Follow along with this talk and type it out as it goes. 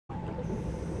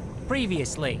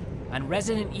Previously on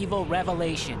Resident Evil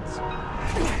Revelations.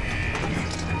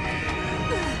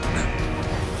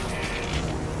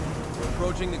 We're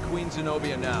approaching the Queen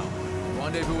Zenobia now.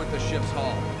 Rendezvous at the ship's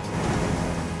hull.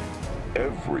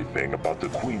 Everything about the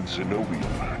Queen Zenobia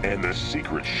and the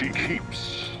secrets she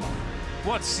keeps.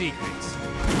 What secrets?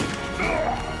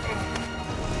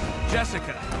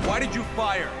 Jessica, why did you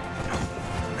fire?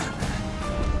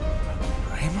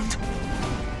 Raymond?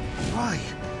 Why?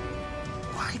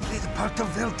 Why play the part of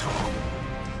Veltro?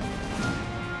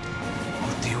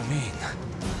 What do you mean?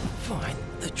 Find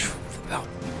the truth about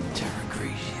Terra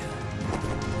Gracia.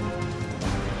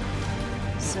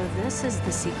 So this is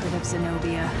the secret of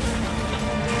Zenobia.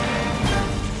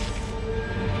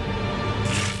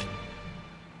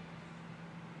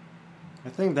 I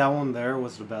think that one there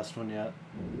was the best one yet.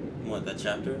 What, that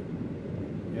chapter?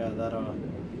 Yeah, that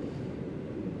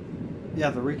yeah,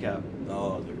 the recap.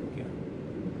 Oh, the recap.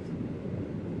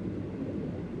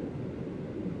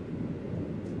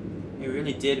 It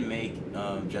really did make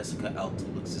Jessica out to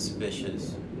look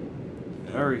suspicious. You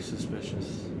know? Very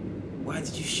suspicious. Why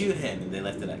did you shoot him? And they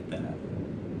left it like that.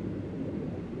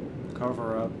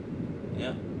 Cover up.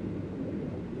 Yeah.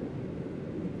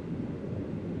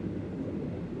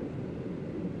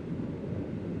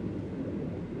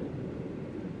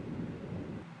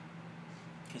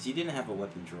 Because he didn't have a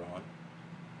weapon drawn.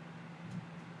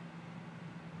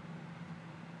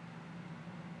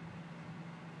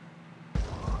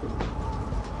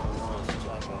 Oh, it's a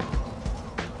jacket.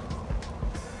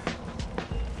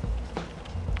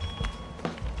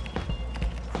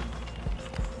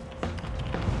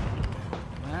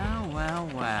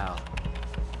 Wow.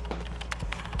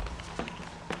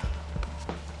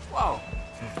 Whoa,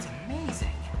 it's amazing.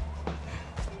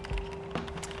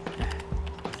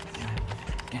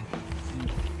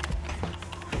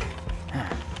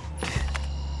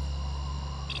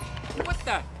 What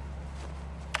the?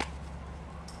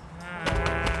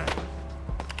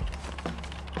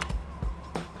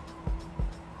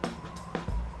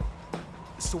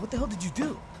 So what the hell did you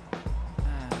do?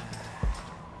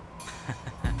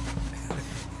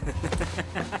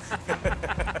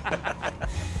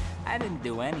 I didn't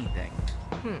do anything.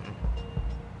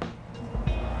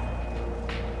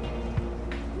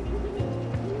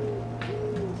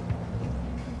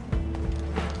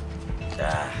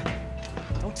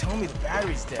 Don't tell me the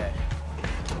battery's dead.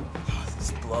 Oh,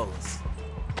 this blows.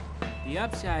 The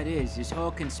upside is this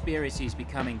whole conspiracy is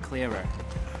becoming clearer.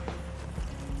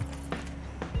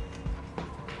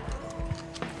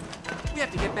 We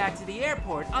have to get back to the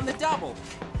airport on the double.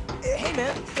 Hey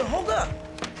man, hold up.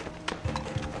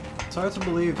 It's hard to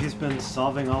believe he's been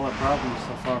solving all our problems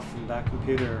so far from that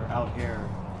computer out here.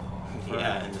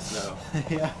 Yeah, in the snow.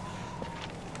 Yeah.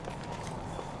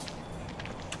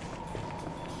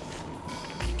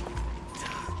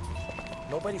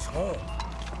 Nobody's home.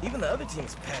 Even the other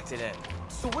teams packed it in.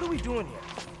 So what are we doing here?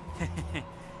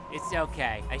 It's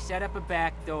okay. I set up a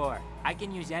back door. I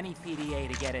can use any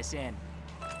PDA to get us in.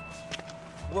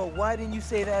 Well, why didn't you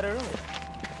say that earlier?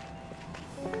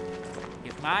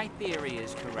 If my theory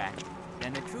is correct,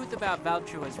 then the truth about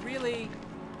Veltro is really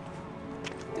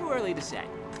too early to say.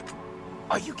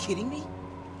 Are you kidding me?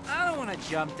 I don't want to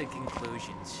jump to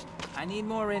conclusions. I need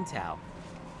more intel.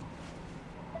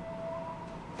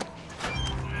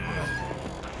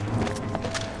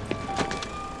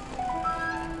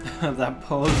 That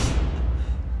pose.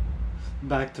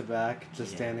 Back to back,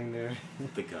 just standing there.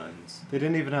 The guns. They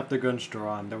didn't even have their guns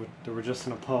drawn. They were just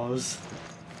in a pose.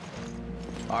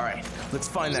 All right, let's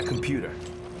find that computer.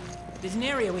 There's an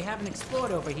area we haven't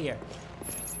explored over here.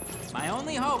 My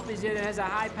only hope is that it has a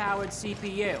high-powered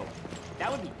CPU.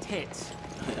 That would be tits.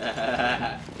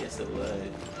 Yes, it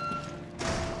would.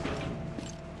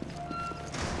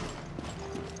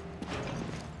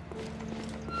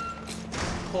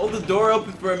 Hold the door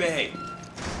open for me.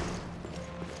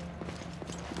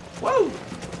 Whoa!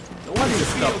 No wonder the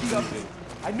stuff moving.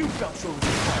 I knew Veltro was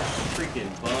in car.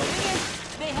 Freaking bug.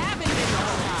 They haven't been the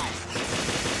whole time.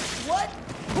 What?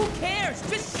 Who cares?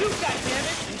 Just shoot,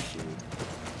 goddammit!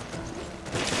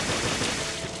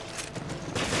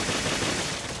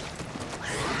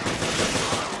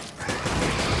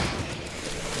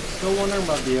 Still wondering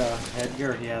about the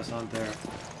headgear he has on there.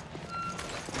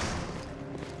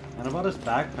 And about his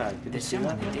backpack. Did you There's see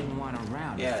someone that? they didn't want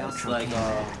around. Yeah, Veltro it's like came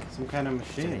back. Some kind of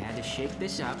So they machine. had to shake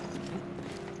this up.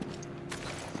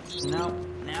 No,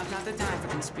 now's not the time for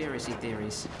conspiracy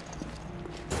theories.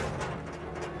 I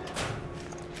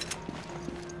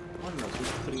don't know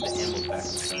who's putting the ammo back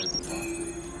inside the box.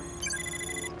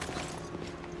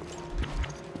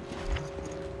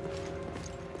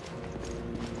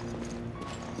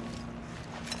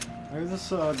 There's this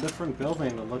different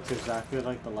building that looks exactly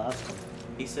like the last one.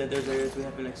 He said there's areas we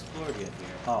haven't explored yet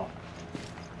here. Oh.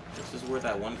 This is where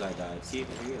that one guy died. See,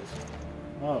 there he is.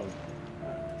 Oh.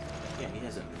 Yeah, he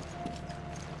hasn't moved.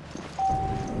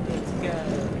 Let's go.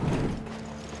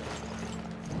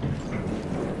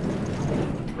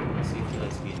 Let's see if he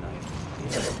likes being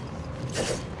nice.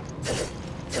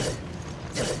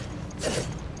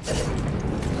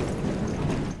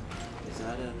 Is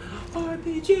that a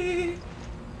RPG?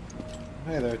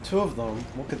 Hey, there are two of them.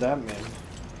 What could that mean?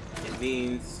 It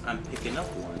means I'm picking up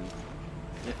one.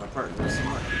 And if my partner is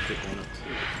smart, he pick one up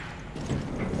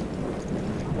too.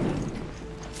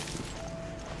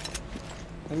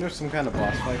 I think there's some kind of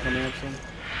boss fight coming up soon.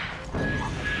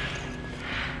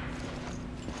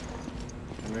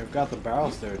 And we've got the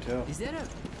barrels there too. Is that a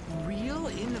real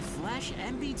in-the-flesh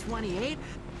MB-28?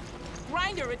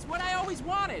 Grinder, it's what I always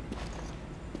wanted!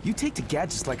 You take to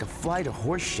gadgets like a fly to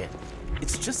horse shit.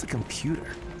 It's just a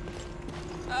computer.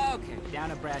 Okay, down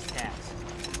to brass tacks.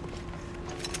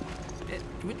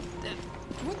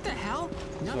 What the hell?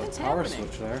 Nothing's There's a power happening.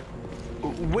 switch there.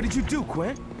 What did you do,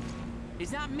 Quint?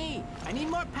 It's not me. I need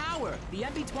more power. The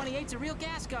MB-28's a real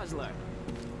gas guzzler.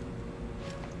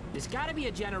 There's gotta be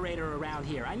a generator around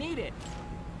here. I need it.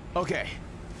 Okay.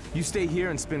 You stay here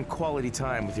and spend quality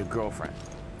time with your girlfriend.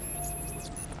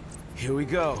 Here we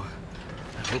go.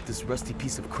 I hope this rusty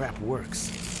piece of crap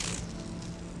works.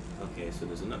 Okay, so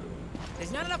there's another one.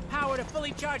 There's not enough power to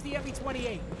fully charge the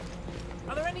MB-28.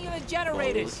 Are there any other Follow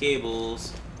generators? the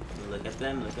cables. Look at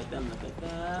them, look at them, look at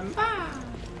them. Ah!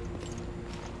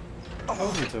 That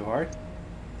wasn't too hard.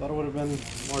 Thought it would have been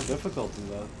more difficult than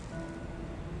that.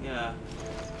 Yeah.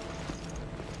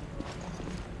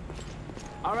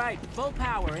 All right, full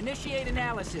power. Initiate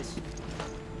analysis.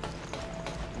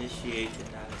 Initiate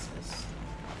analysis.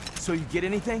 So you get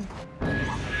anything?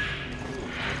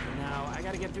 Now, I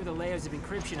gotta get through the layers of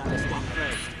encryption on this thing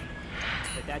first.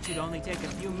 But that should only take a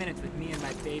few minutes with me and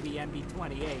my baby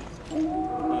MB-28.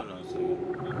 Hold on a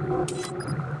second.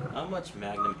 How much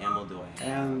magnum ammo do I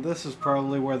have? And this is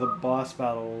probably where the boss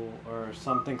battle or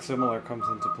something similar comes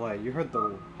into play. You heard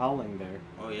the howling there.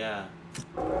 Oh yeah.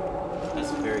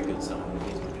 That's a very good sound.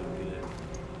 These were doing good.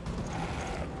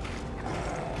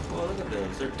 Oh, look at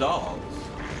those. They're dogs.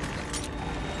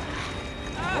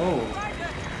 Oh.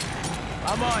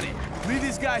 I'm on it. Leave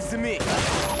these guys to me.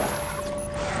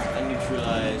 I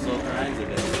neutralize all kinds of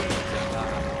enemies.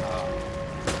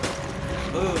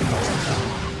 Boom.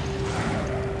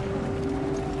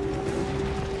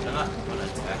 They're not gonna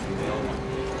attack me. They all want me.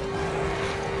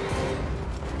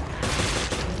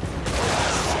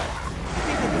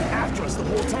 They've been after us the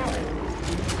whole time.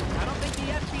 I don't think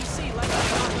the FBC lets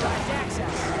us authorized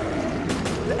access.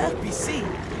 The FBC?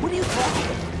 What are you talking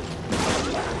about?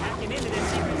 Hacking into their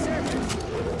secret servers.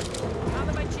 Now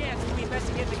that my chance when we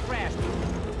investigate the crash.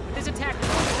 But this attack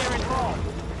proves they're involved.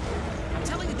 I'm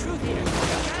telling the truth here. You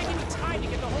gotta give me time to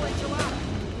get the whole intel out.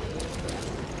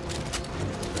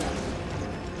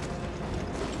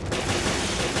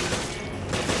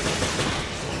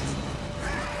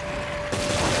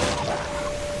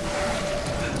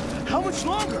 How much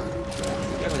longer?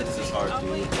 Yeah, but this is hard,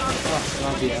 dude. Oh,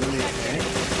 not the enemy, okay?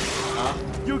 Huh?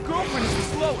 Your girlfriend is the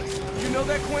slowest. You know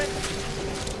that, Quint?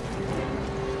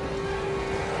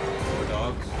 Poor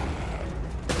dogs.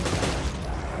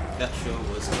 That show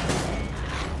was.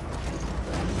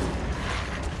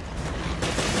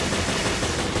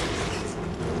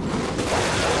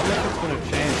 I wonder if it's gonna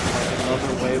change. Like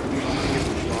another way we can get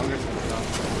stronger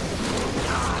sometimes.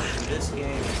 In this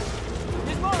game.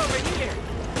 There's more over here.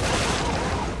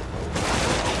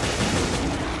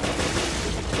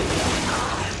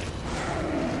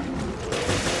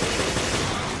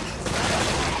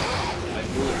 My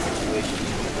bullet situation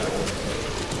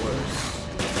is worse.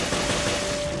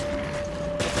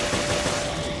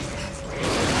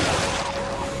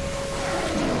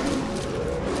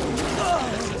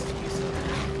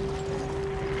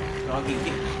 Doggy,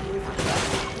 get away from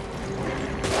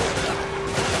that.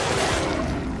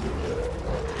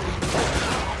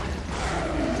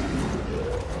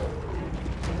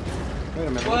 Wait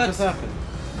a minute, What? what just happened?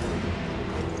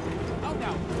 Oh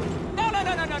no. No, no,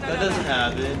 no, no, no, no, That no, doesn't no.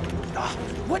 happen.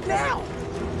 What now?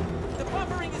 The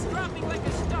buffering is dropping like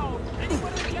a stone. Any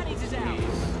one of the Jennies is out.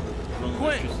 Jeez.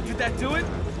 Quint, did that do it?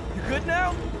 You good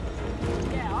now?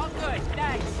 Yeah, all good.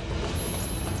 Thanks.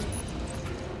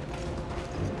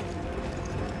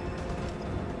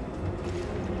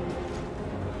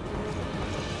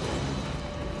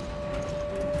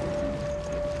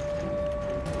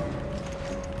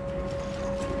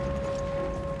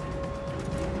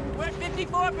 We're at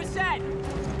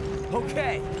 54%.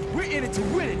 Okay, we're in it to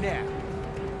win it now.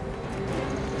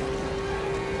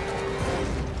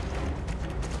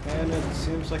 it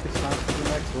seems like it's time for the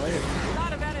next wave. A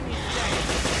lot of enemies dead.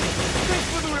 Thanks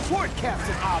for the report,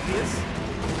 Captain Obvious.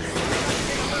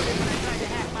 I tried to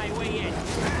hack my way in.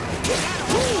 Gotta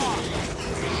hold off.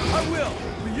 I will,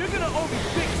 but you're gonna owe me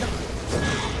big time.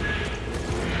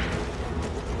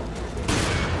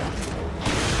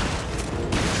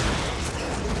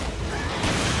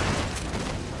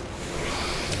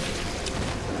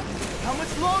 How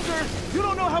much longer? You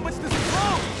don't know how much this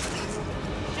blows!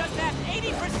 Just at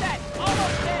 80%.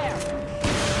 Almost there.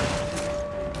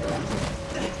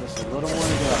 Just a little more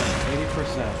to go.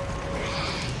 80%.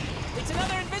 It's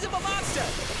another invisible monster.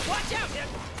 Watch out.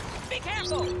 Be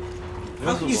careful.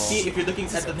 How can you see it if you're looking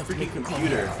at the freaking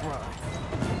computer?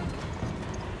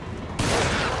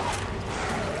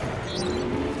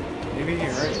 Maybe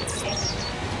you're right.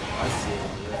 I see it.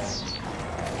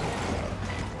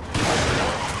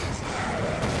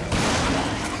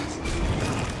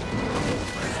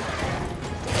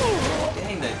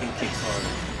 Dang, that thing kicks hard.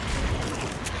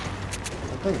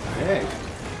 That thing's big.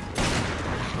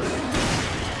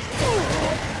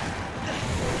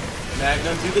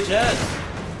 Magnum to the chest.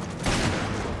 I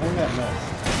think that missed.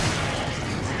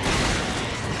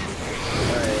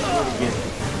 Alright, what do we get?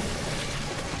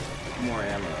 More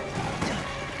ammo.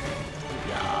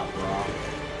 Yeah, bro.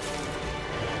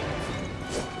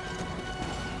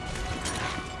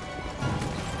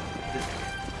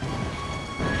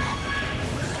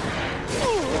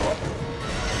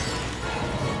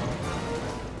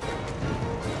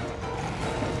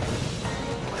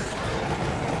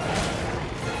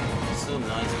 So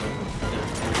nice, man.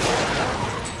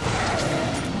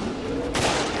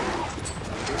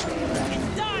 It's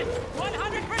done.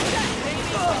 100%, baby.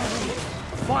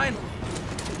 Finally!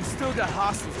 We still got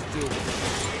hostiles to deal with.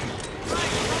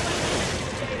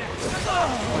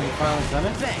 Oh, you finally done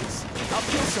it? Thanks. I'll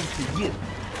kill some for you.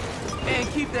 And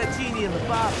keep that genie in the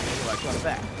bottle until I come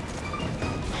back.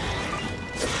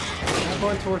 They're not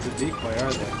going towards a decoy,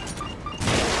 are they?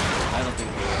 I don't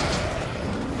think they are.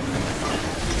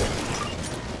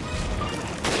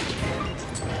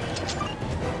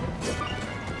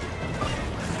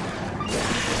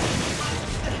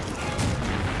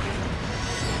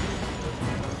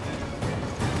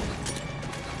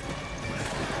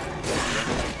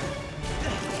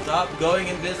 Stop going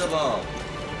invisible!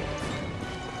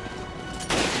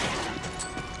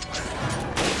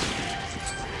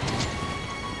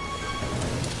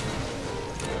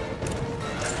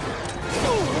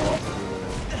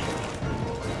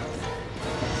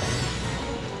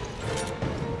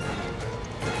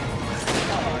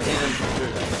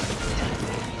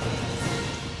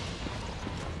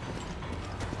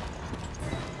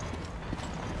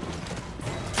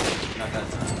 Not that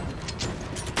time.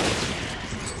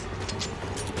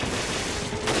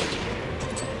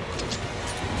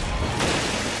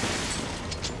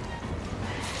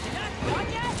 You're not done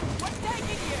yet? What's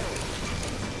taking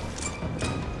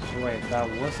you? Wait, that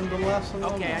wasn't the last one?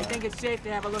 Okay, I think it's safe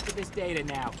to have a look at this data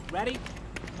now. Ready?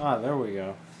 Ah, there we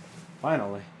go.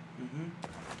 Finally.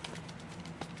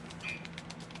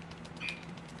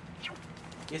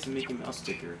 Here's a Mickey Mouse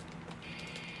sticker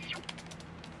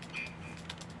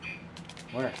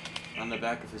Where? on the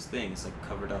back of his thing. It's like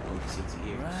covered up like 6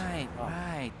 ears. Right,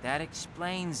 right. That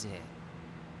explains it.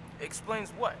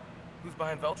 Explains what? Who's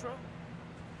behind Veltro?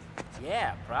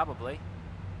 Yeah, probably.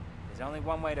 There's only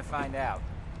one way to find out.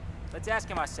 Let's ask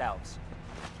him ourselves.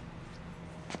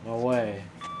 No way.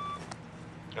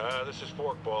 This is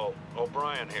Forkball.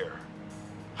 O'Brien here.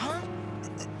 Huh?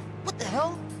 What the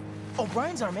hell?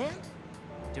 O'Brien's our man?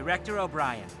 Director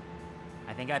O'Brien.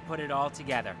 I think I put it all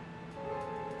together.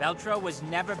 Veltro was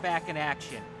never back in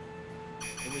action.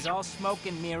 It was all smoke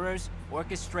and mirrors,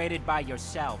 orchestrated by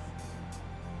yourself.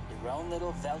 Your own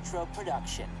little Veltro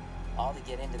production, all to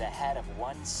get into the head of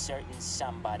one certain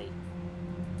somebody.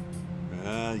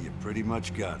 You pretty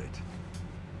much got it.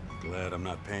 Glad I'm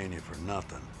not paying you for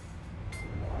nothing.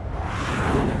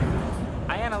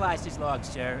 I analyzed his log,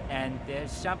 sir, and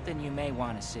there's something you may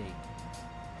want to see.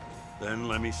 Then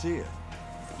let me see it.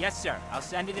 Yes, sir. I'll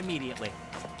send it immediately.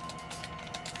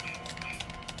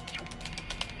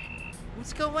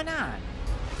 What's going on?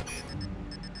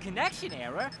 Connection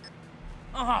error?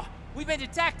 Oh, we've been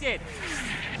detected!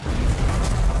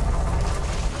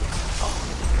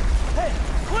 Hey,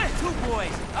 Clint! Two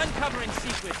boys, uncovering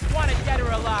secrets, wanted dead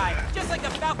or alive, just like the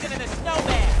Falcon and the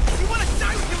Snowman! You wanna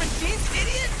die with your machines,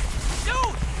 idiot?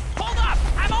 Dude! Hold up!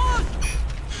 I'm on!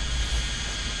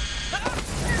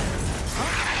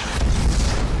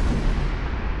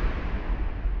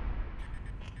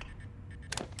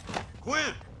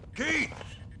 Quinn! Keith!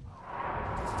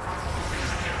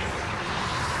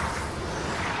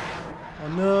 Oh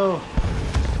no!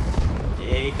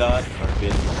 god,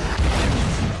 carpet.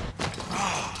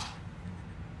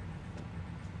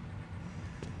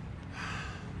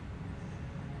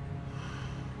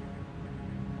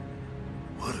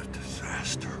 What a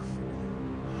disaster.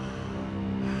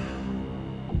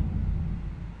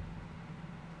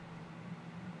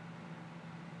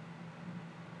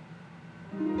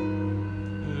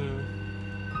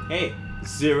 Hey,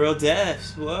 0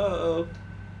 deaths. Whoa.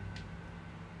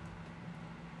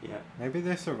 Yeah. Maybe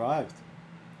they survived.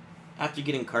 After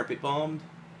getting carpet bombed,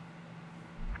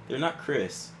 they're not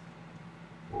Chris.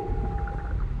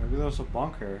 Maybe there was a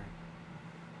bunker.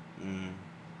 Yeah,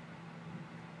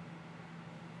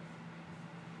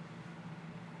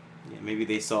 maybe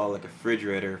they saw like a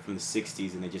refrigerator from the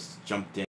 60s and they just jumped in.